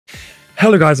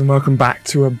Hello guys and welcome back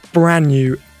to a brand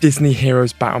new Disney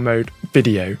Heroes Battle Mode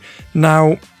video.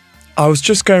 Now, I was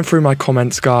just going through my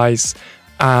comments guys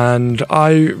and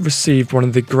I received one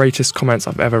of the greatest comments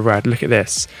I've ever read. Look at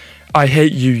this. I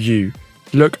hate you, you.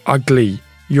 Look ugly.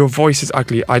 Your voice is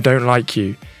ugly. I don't like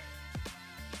you.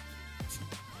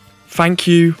 Thank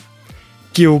you,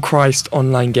 Gilchrist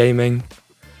Online Gaming.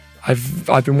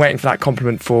 I've been waiting for that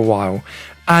compliment for a while.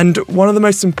 And one of the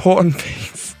most important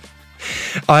things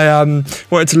I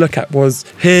wanted to look at was,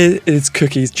 here is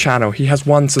Cookie's channel. He has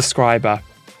 1 subscriber.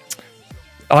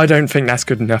 I don't think that's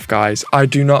good enough, guys. I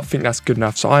do not think that's good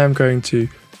enough. So I am going to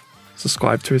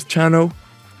subscribe to his channel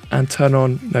and turn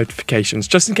on notifications.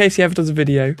 Just in case he ever does a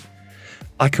video,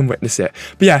 I can witness it.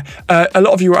 But yeah, a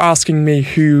lot of you are asking me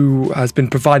who has been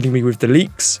providing me with the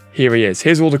leaks. Here he is.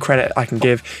 Here's all the credit I can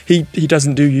give. He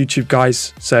doesn't do YouTube,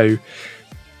 guys, so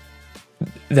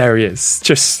there he is,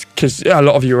 just because a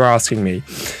lot of you are asking me.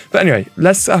 But anyway,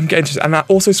 let's get into it. And I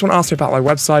also just want to ask you about my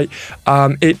website.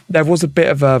 There was a bit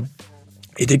of a...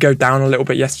 It did go down a little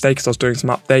bit yesterday because I was doing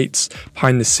some updates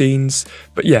behind the scenes.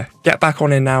 But yeah, get back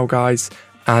on in now, guys,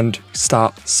 and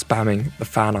start spamming the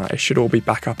fan art. It should all be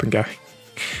back up and going.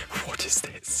 What is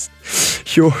this?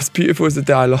 You're as beautiful as the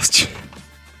day I lost you.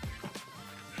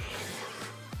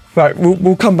 Right,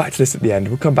 we'll come back to this at the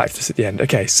end.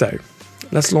 Okay, so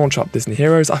let's launch up Disney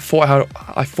Heroes. I thought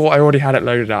I already had it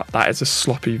loaded up. That is a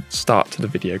sloppy start to the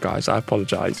video, guys. I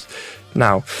apologise.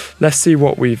 Now, let's see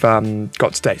what we've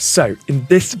got today. So, in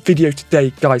this video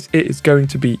today, guys, it is going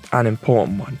to be an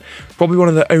important one. Probably one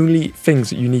of the only things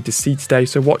that you need to see today.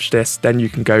 So watch this, then you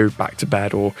can go back to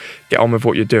bed or get on with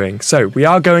what you're doing. So, we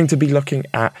are going to be looking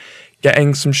at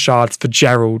getting some shards for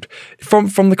Gerald from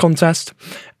the contest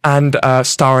and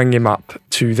starring him up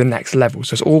to the next level.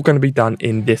 So it's all going to be done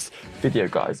in this video,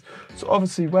 guys. So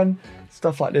obviously when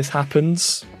stuff like this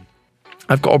happens,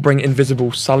 I've got to bring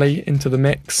Invisible Sully into the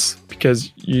mix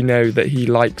because you know that he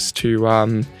likes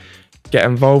to get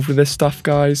involved with this stuff,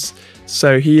 guys.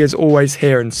 So he is always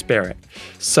here in spirit.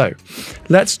 So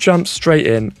let's jump straight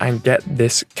in and get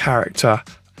this character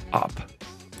up.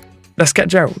 Let's get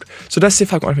Gerald. So let's see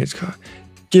if I've got anything to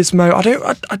Gizmo.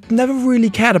 I never really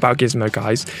cared about Gizmo,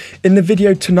 guys. In the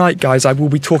video tonight, guys, I will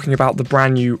be talking about the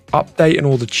brand new update and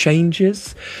all the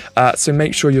changes. So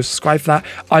make sure you're subscribed for that.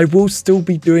 I will still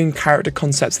be doing character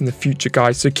concepts in the future,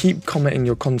 guys. So keep commenting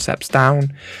your concepts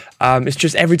down. It's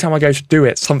just every time I go to do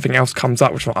it, something else comes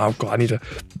up, which I'm like, oh god,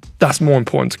 that's more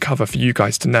important to cover for you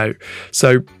guys to know.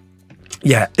 So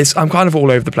yeah, I'm kind of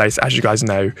all over the place, as you guys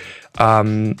know.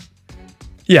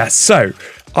 Yeah, so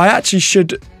I actually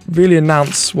should really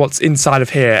announce what's inside of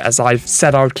here, as I've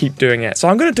said I would keep doing it. So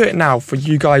I'm going to do it now for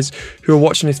you guys who are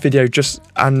watching this video,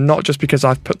 and not just because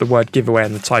I've put the word giveaway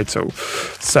in the title.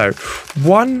 So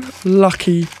one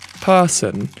lucky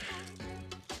person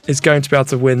is going to be able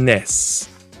to win this.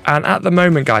 And at the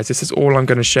moment, guys, this is all I'm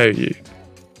going to show you.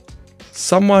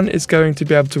 Someone is going to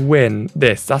be able to win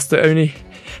this. That's the only...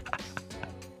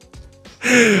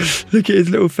 Look at his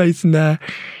little face in there.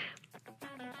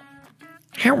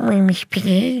 Help me, Miss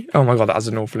Piggy. Oh my god, that was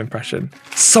an awful impression.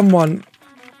 Some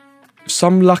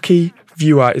lucky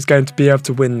viewer is going to be able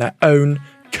to win their own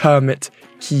Kermit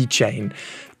keychain.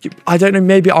 I don't know,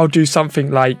 maybe I'll do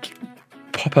something like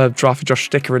pop a Draft Josh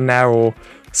sticker in there or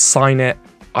sign it.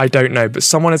 I don't know, but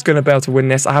someone is going to be able to win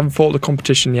this. I haven't thought of the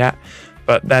competition yet,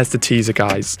 but there's the teaser,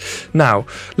 guys. Now,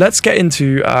 let's get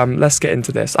into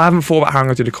this. I haven't thought about how I'm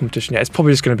going to do the competition yet. It's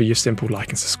probably just going to be your simple like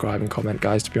and subscribe and comment,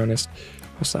 guys, to be honest.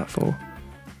 What's that for?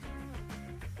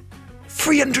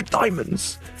 300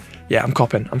 diamonds. Yeah, I'm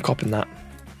copping that.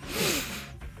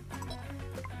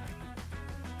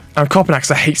 I'm copping that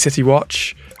because I hate City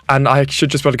Watch, and I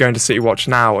should just be able to go into City Watch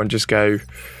now and just go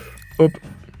up,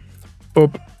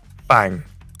 up, bang,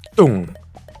 dung,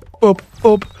 up,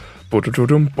 up,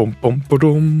 ba-da-da-dum, bum, bum,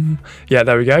 ba-dum. Yeah,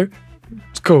 there we go.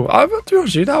 It's cool. To be honest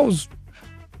with you, that was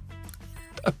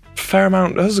a fair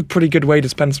amount. That was a pretty good way to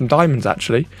spend some diamonds,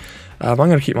 actually. I'm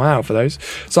going to keep my eye out for those.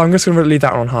 So I'm just going to leave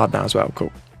that on hard now as well.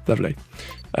 Cool. Lovely.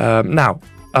 Now,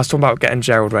 I was talking about getting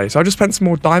Gerald ready. So I just spent some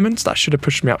more diamonds. That should have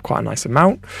pushed me up quite a nice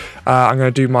amount. I'm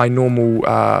going to do my normal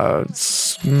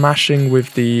smashing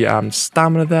with the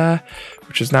stamina there,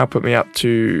 which has now put me up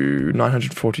to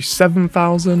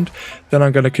 947,000. Then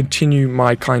I'm going to continue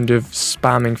my kind of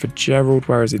spamming for Gerald.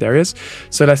 Where is he? There he is.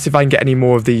 So let's see if I can get any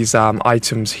more of these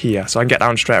items here. So I can get that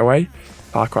one straight away.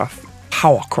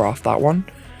 Powercraft, that one.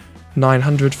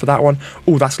 900 for that one.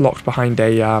 Oh, that's locked behind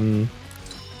a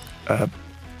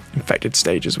infected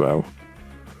stage as well.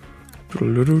 Yeah,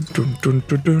 I'm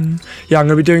going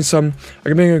to be doing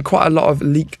quite a lot of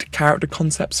leaked character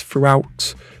concepts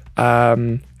throughout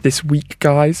this week,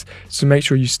 guys. So make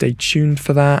sure you stay tuned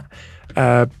for that.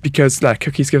 Because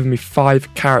Cookie's given me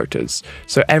 5 characters,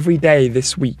 so every day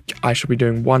this week I shall be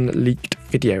doing 1 leaked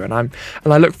video, and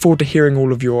I look forward to hearing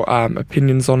all of your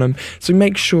opinions on them. So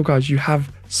make sure, guys, you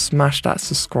have smashed that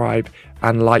subscribe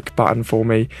and like button for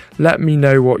me. Let me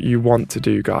know what you want to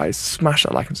do, guys. Smash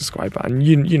that like and subscribe button.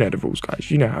 You know the rules,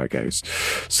 guys. You know how it goes.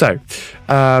 So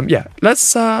yeah,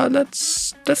 let's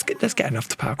get enough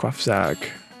to Powercraft Zerg.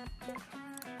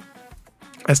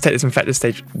 Let's take this infected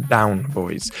stage down,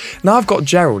 boys. Now I've got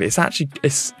Gerald. It's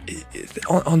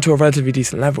onto a relatively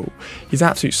decent level. He's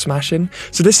absolute smashing.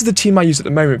 So this is the team I use at the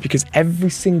moment because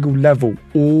every single level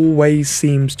always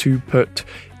seems to put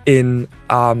in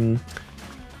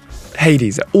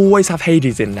Hades. I always have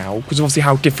Hades in now because obviously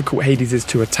how difficult Hades is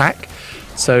to attack.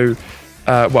 So,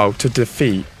 well, to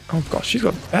defeat. Oh gosh, she's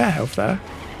got bare health there.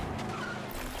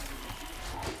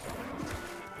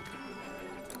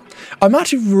 I'm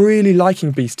actually really liking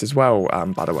Beast as well,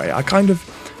 by the way. I kind of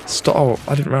stopped... Oh,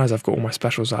 I didn't realise I've got all my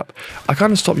specials up. I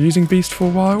kind of stopped using Beast for a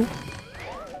while.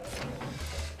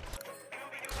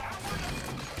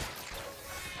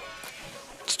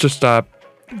 It's just... do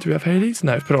we have Hades?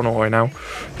 No, put it on auto now.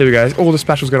 Here we go. All the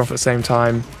specials going off at the same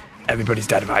time. Everybody's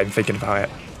dead without even thinking about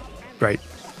it. Great.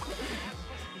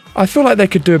 I feel like they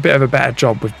could do a bit of a better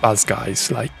job with Buzz, guys.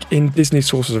 Like, in Disney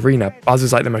Sorcerer's Arena, Buzz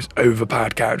is like the most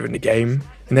overpowered character in the game.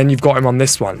 And then you've got him on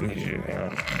this one. And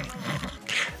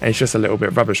he's just a little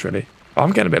bit rubbish, really. But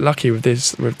I'm getting a bit lucky with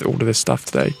this, with all of this stuff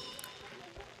today.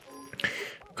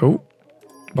 Cool.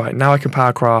 Right, now I can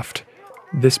Powercraft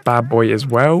this bad boy as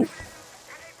well.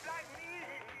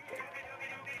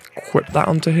 Equip that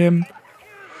onto him.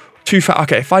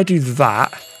 Okay, if I do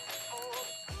that...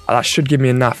 that should give me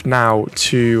enough now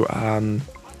to,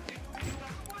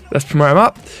 let's promote him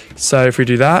up. So if we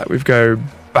do that, we go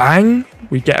bang.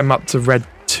 We get him up to red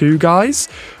 2, guys,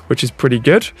 which is pretty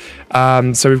good.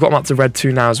 So we've got him up to red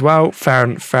 2 now as well.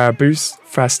 Fair stat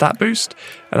boost.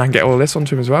 And I can get all this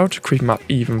onto him as well to creep him up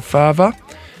even further.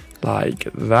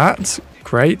 Like that.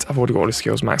 Great. I've already got all the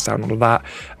skills maxed out and all of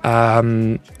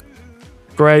that.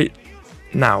 Great.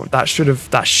 Now, that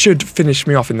should finish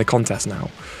me off in the contest now.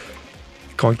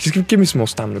 Come on, just give me some more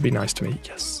stamina. Be nice to me.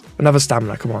 Yes. Another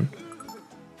stamina. Come on.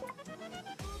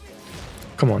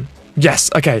 Come on. Yes.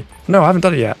 Okay. No, I haven't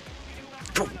done it yet.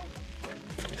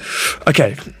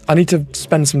 Okay. I need to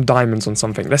spend some diamonds on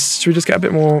something. Should we just get a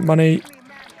bit more money?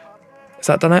 Has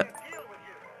that done it?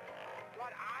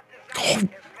 Oh,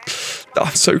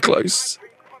 I'm so close.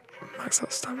 Max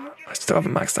out stamina. I still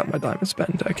haven't maxed out my diamond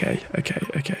spend. Okay.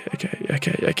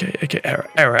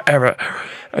 Error.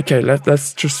 Okay.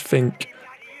 Let's just think.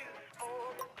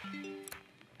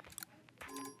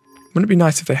 Wouldn't it be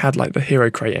nice if they had like the hero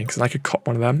crate in, because I could cop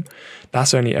one of them.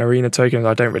 That's only arena tokens.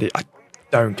 I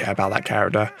don't care about that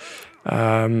character.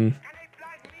 Don't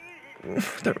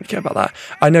really care about that.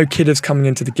 I know Kidder's coming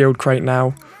into the guild crate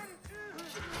now.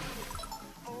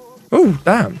 Oh,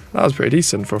 damn. That was pretty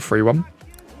decent for a free one.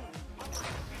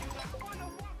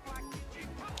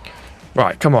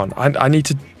 Right, come on. I need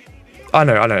to... I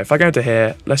know. If I go to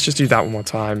here, let's just do that one more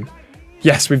time.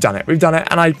 Yes, we've done it.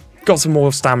 And I got some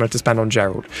more stamina to spend on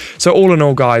Gerald. So all in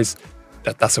all, guys,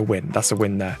 that's a win. That's a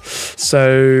win there.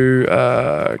 So,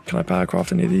 can I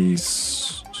Powercraft any of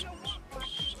these?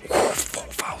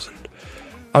 4,000.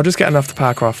 I'll just get enough to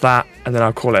Powercraft that, and then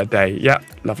I'll call it a day. Yep,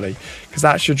 lovely. Because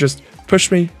that should just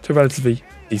push me to a relatively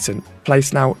decent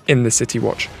place now in the City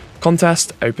Watch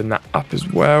contest. Open that up as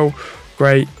well.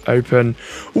 Great, open.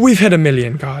 We've hit 1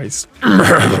 million, guys.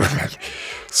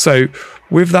 So,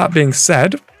 with that being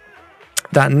said,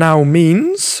 that now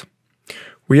means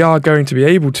we are going to be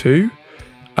able to,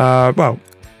 well,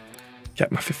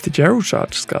 get my 50 Gerald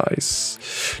shards, guys.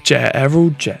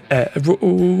 Gerald.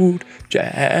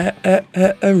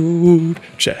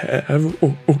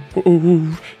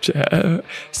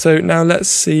 So now let's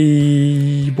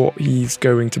see what he's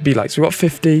going to be like. So we've got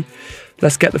 50.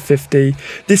 Let's get the 50.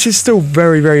 This is still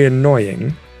very, very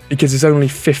annoying because it's only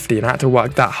 50 and I had to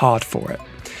work that hard for it.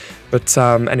 But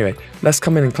anyway, let's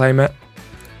come in and claim it.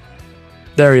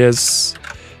 There he is.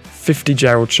 50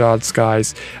 Gerald shards,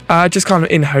 guys. Just kind of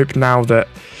in hope now that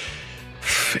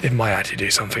it might actually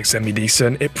do something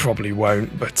semi-decent. It probably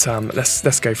won't, but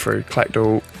let's go through. Collect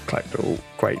all,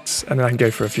 great. And then I can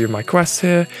go for a few of my quests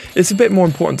here. It's a bit more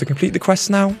important to complete the quests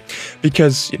now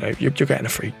because, you know, you're getting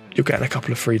a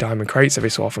couple of free diamond crates every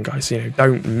so often, guys. So, you know,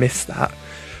 don't miss that.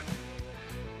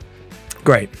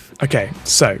 Great. Okay,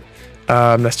 so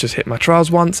let's just hit my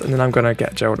trials once, and then I'm going to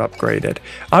get Gerald upgraded.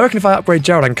 I reckon if I upgrade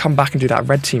Gerald, I can come back and do that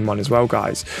red team one as well,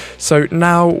 guys. So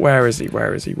now, where is he?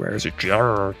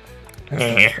 Gerald.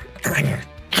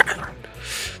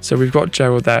 So we've got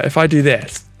Gerald there. If I do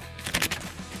this,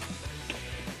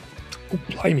 oh,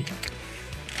 blimey.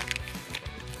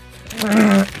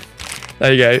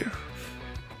 There you go.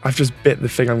 I've just bit the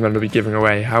thing I'm going to be giving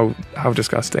away. How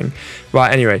disgusting.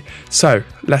 Right, anyway. So,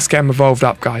 let's get him evolved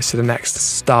up, guys, to the next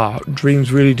star.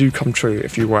 Dreams really do come true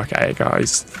if you work at it,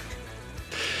 guys.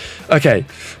 Okay,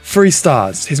 3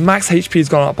 stars. His max HP has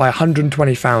gone up by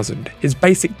 120,000. His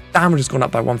basic damage has gone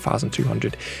up by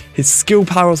 1,200. His skill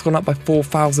power has gone up by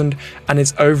 4,000. And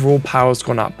his overall power has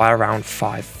gone up by around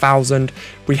 5,000.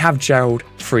 We have Gerald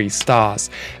 3 stars.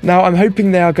 Now, I'm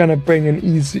hoping they are going to bring an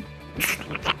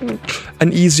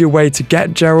easier way to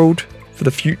get Gerald for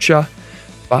the future.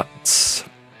 But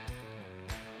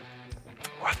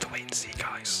we'll have to wait and see,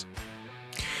 guys.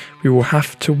 We will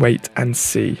have to wait and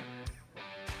see.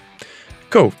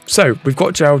 Cool, so we've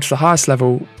got Gerald to the highest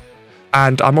level,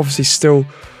 and I'm obviously still...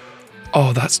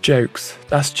 Oh, that's jokes.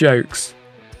 That's jokes.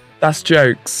 That's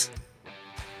jokes.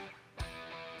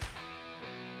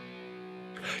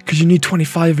 Because you need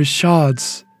 25 of his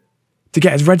shards to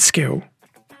get his red skill.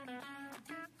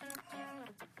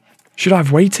 Should I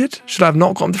have waited? Should I have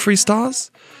not gotten the 3 stars?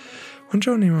 When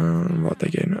Johnny what they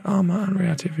gain armor and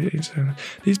reactivity.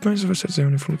 These bones of a set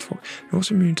zone in front of the fog. You're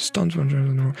also immune to stuns when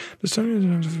the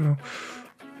stun as well.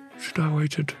 Should I have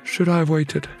waited? Should I have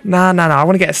waited? Nah. I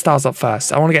want to get his stars up first.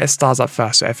 So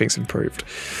everything's improved.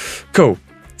 Cool.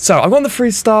 So I've got the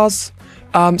 3 stars.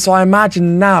 So I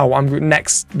imagine now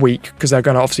next week, because they're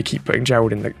going to obviously keep putting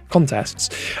Gerald in the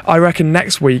contests. I reckon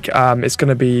next week it's going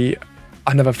to be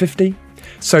another 50.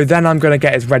 So then I'm going to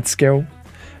get his red skill.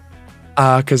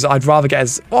 Because I'd rather get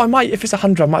his... Oh, I might, if it's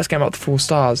 100, I might just get him up to 4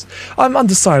 stars. I'm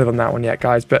undecided on that one yet,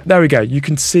 guys. But there we go. You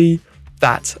can see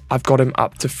that I've got him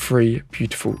up to 3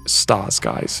 beautiful stars,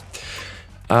 guys.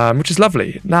 Which is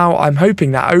lovely. Now, I'm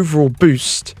hoping that overall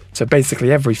boost to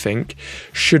basically everything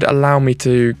should allow me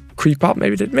to creep up.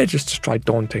 Maybe just try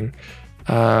daunting.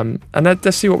 And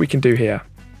let's see what we can do here.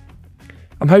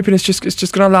 I'm hoping it's just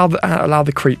going to allow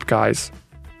the creep, guys.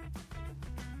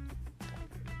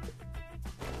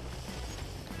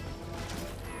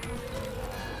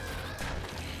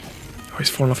 Oh, he's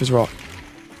fallen off his rock.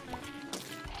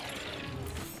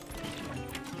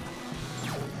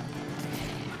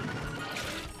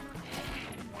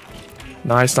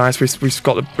 Nice. We've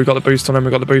got the boost on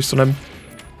him.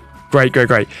 Great.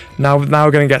 Now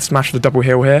we're going to get smashed with a double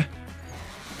heal here.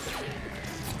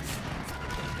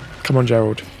 Come on,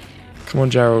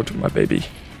 Gerald. My baby.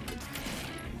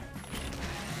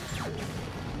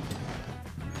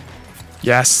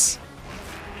 Yes.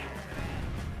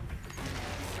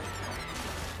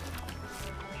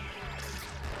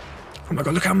 Oh my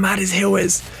god, look how mad his heal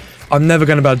is. I'm never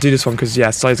going to be able to do this one because,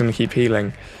 yeah, Sai's going to keep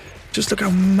healing. Just look how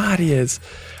mad he is.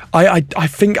 I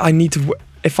think I need to...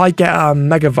 If I get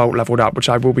Mega Volt leveled up, which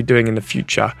I will be doing in the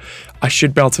future, I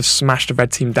should be able to smash the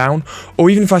red team down. Or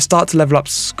even if I start to level up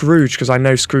Scrooge, because I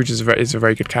know Scrooge is a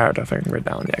very good character. I think I can read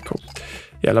down. Yeah, cool.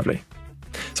 Yeah, lovely.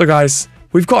 So, guys,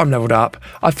 we've got him leveled up.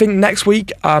 I think next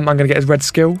week I'm going to get his red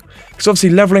skill. Because obviously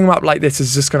leveling him up like this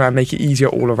is just going to make it easier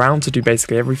all around to do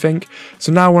basically everything.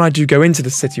 So now when I do go into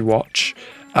the City Watch...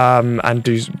 and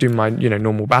do my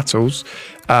normal battles.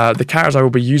 The characters I will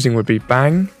be using would be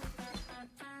Bang,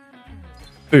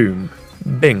 Boom,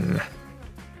 Bing,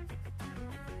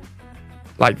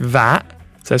 like that.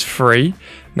 So there's 3. And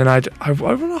then I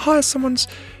want to hire someone's.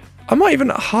 I might even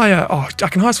hire. Oh, I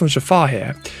can hire someone's Jafar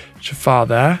here. Jafar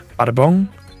there. Bada bong,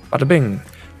 bada bing.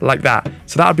 Like that.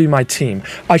 So that would be my team.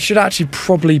 I should actually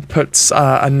probably put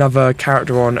another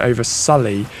character on over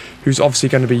Sully, who's obviously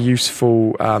going to be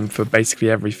useful for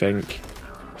basically everything.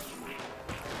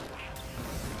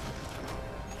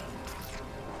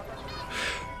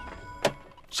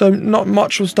 So not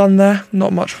much was done there.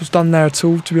 Not much was done there at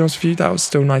all, to be honest with you. That was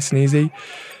still nice and easy.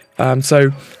 So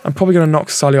I'm probably going to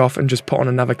knock Sully off and just put on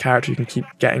another character who can keep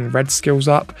getting red skills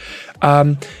up. I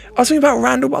was thinking about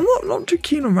Randall, but I'm not too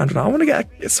keen on Randall now. I want to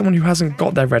get someone who hasn't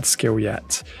got their red skill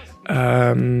yet.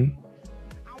 I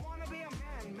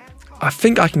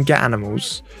think I can get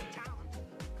animals.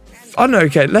 I don't know.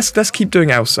 Okay, let's keep doing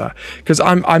Elsa, because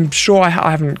I'm sure I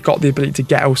haven't got the ability to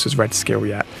get Elsa's red skill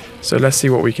yet. So let's see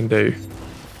what we can do.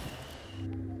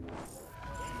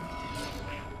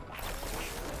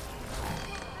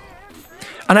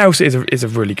 And Elsa is a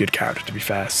really good character, to be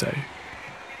fair, so...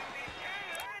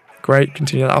 Great,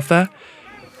 continue that off there.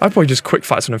 I'd probably just quick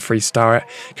fight someone and 3-star it.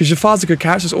 Because Jafar's a good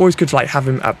character, so it's always good to have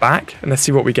him at back. And let's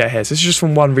see what we get here. So this is just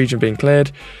from one region being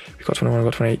cleared. We've got 21, we've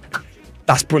got 28.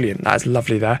 That's brilliant. That is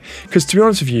lovely there. Because to be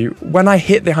honest with you, when I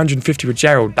hit the 150 with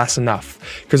Gerald, that's enough.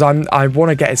 Because I want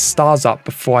to get his stars up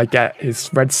before I get his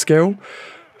red skill.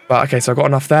 But okay, so I've got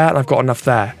enough there and I've got enough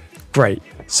there. Great.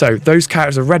 So those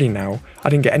characters are ready now. I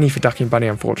didn't get any for Ducky and Bunny,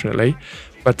 unfortunately.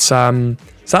 But so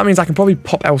that means I can probably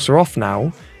pop Elsa off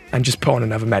now and just put on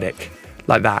another medic.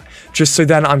 Like that. Just so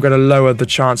then I'm going to lower the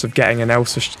chance of getting an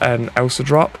Elsa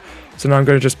drop. So now I'm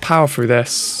going to just power through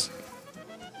this.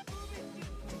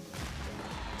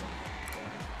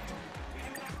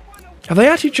 Have they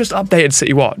actually just updated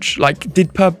City Watch? Like,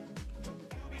 did per...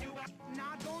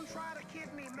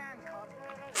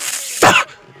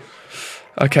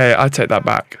 Okay, I take that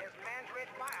back.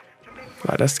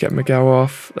 Right, let's get Miguel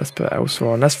off. Let's put Elsa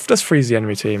on. Let's freeze the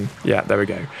enemy team. Yeah, there we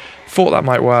go. Thought that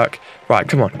might work. Right,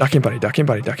 come on. Ducky and Bunny, Ducky and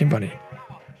Bunny, Ducky and Bunny.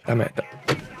 Damn it.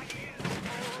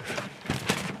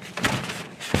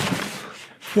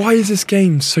 Why is this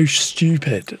game so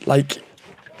stupid? Like,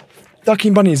 Ducky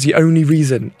and Bunny is the only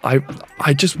reason.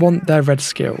 I just want their red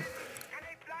skill.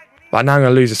 Right, now I'm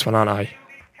going to lose this one, aren't I?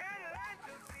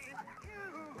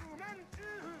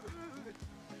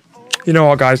 You know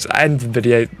what, guys? End the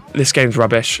video. This game's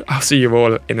rubbish. I'll see you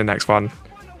all in the next one.